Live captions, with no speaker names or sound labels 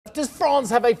Does France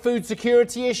have a food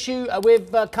security issue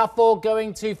with Carrefour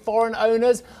going to foreign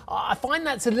owners? I find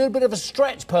that's a little bit of a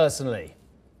stretch personally.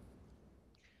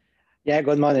 Yeah,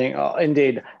 good morning.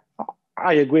 Indeed,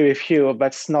 I agree with you, but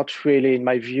it's not really, in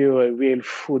my view, a real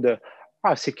food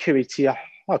security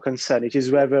concern. It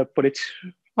is rather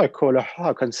political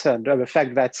concern. The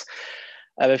fact that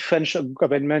the French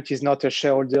government is not a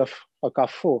shareholder of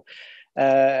Carrefour.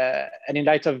 And in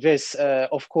light of this,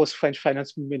 of course, French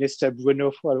Finance Minister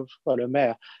Bruno Le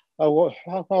Maire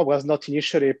was not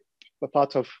initially a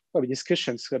part of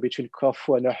discussions between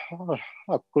Carrefour and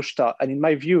Couche-Tard. And in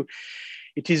my view,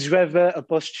 it is rather a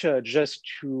posture just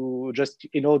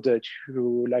in order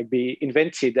to be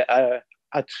invented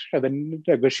at the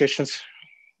negotiations.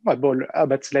 But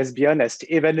let's be honest,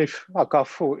 even if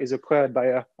Carrefour is acquired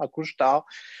by Couche-Tard,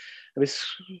 this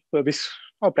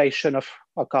operation of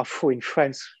Carrefour in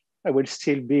France will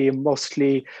still be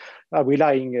mostly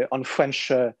relying on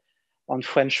French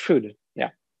food.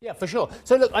 Yeah. Yeah, for sure.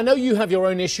 So look, I know you have your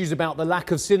own issues about the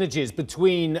lack of synergies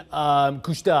between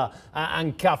Couche-Tard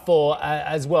and Carrefour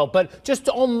as well. But just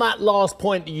on that last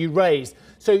point that you raised,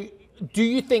 so do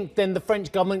you think then the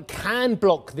French government can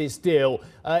block this deal,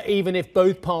 even if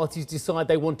both parties decide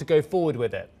they want to go forward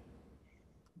with it?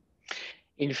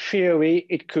 In theory,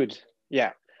 it could,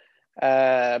 yeah.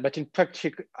 But in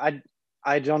practice, I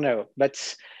don't know.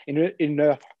 But in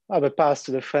the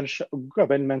past, the French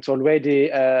government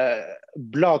already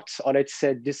blocked, or let's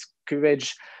say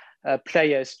discouraged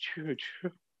players to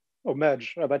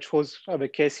merge. That was the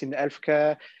case in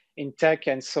healthcare, in tech,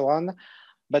 and so on.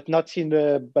 But not in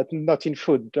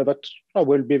food. That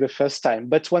will be the first time.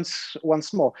 But once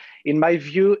more, in my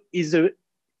view, is a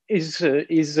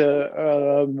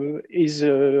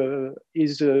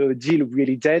deal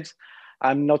really dead?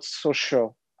 I'm not so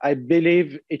sure. I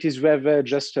believe it is rather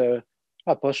just a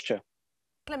posture.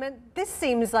 Clement, this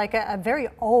seems like a very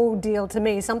old deal to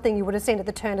me, something you would have seen at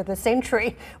the turn of the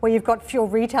century, where you've got fuel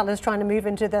retailers trying to move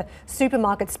into the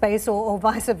supermarket space or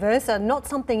vice versa, not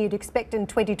something you'd expect in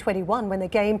 2021 when the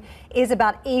game is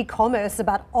about e-commerce,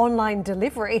 about online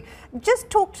delivery. Just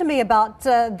talk to me about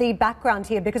the background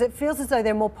here, because it feels as though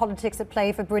there are more politics at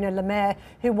play for Bruno Le Maire,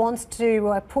 who wants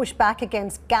to push back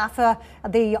against GAFA,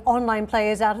 the online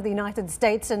players out of the United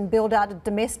States, and build out a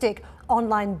domestic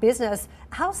online business.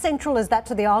 How central is that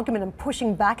to the argument and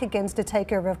pushing back against a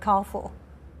takeover of Carrefour?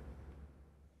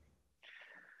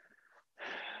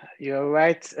 You're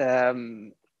right.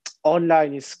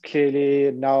 Online is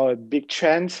clearly now a big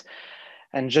trend,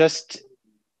 and just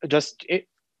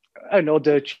in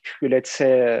order to, let's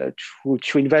say,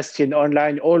 to invest in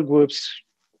online, all groups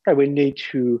will need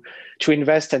to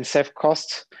invest and save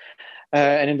costs.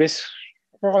 And in this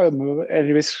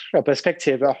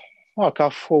perspective,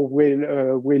 Carrefour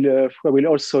will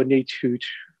also need to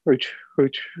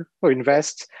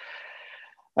invest.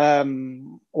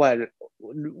 Well,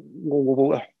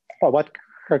 what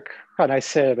can I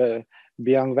say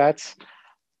beyond that?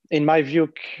 In my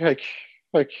view,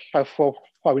 Carrefour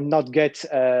will not get,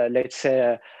 let's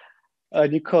say,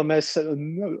 an e-commerce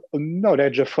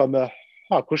knowledge from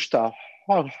Couche-Tard.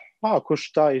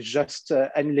 Couche-Tard is just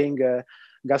handling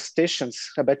gas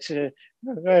stations, but it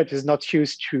is not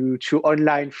used to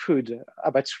online food.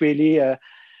 That's really a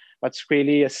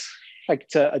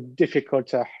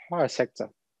difficult sector.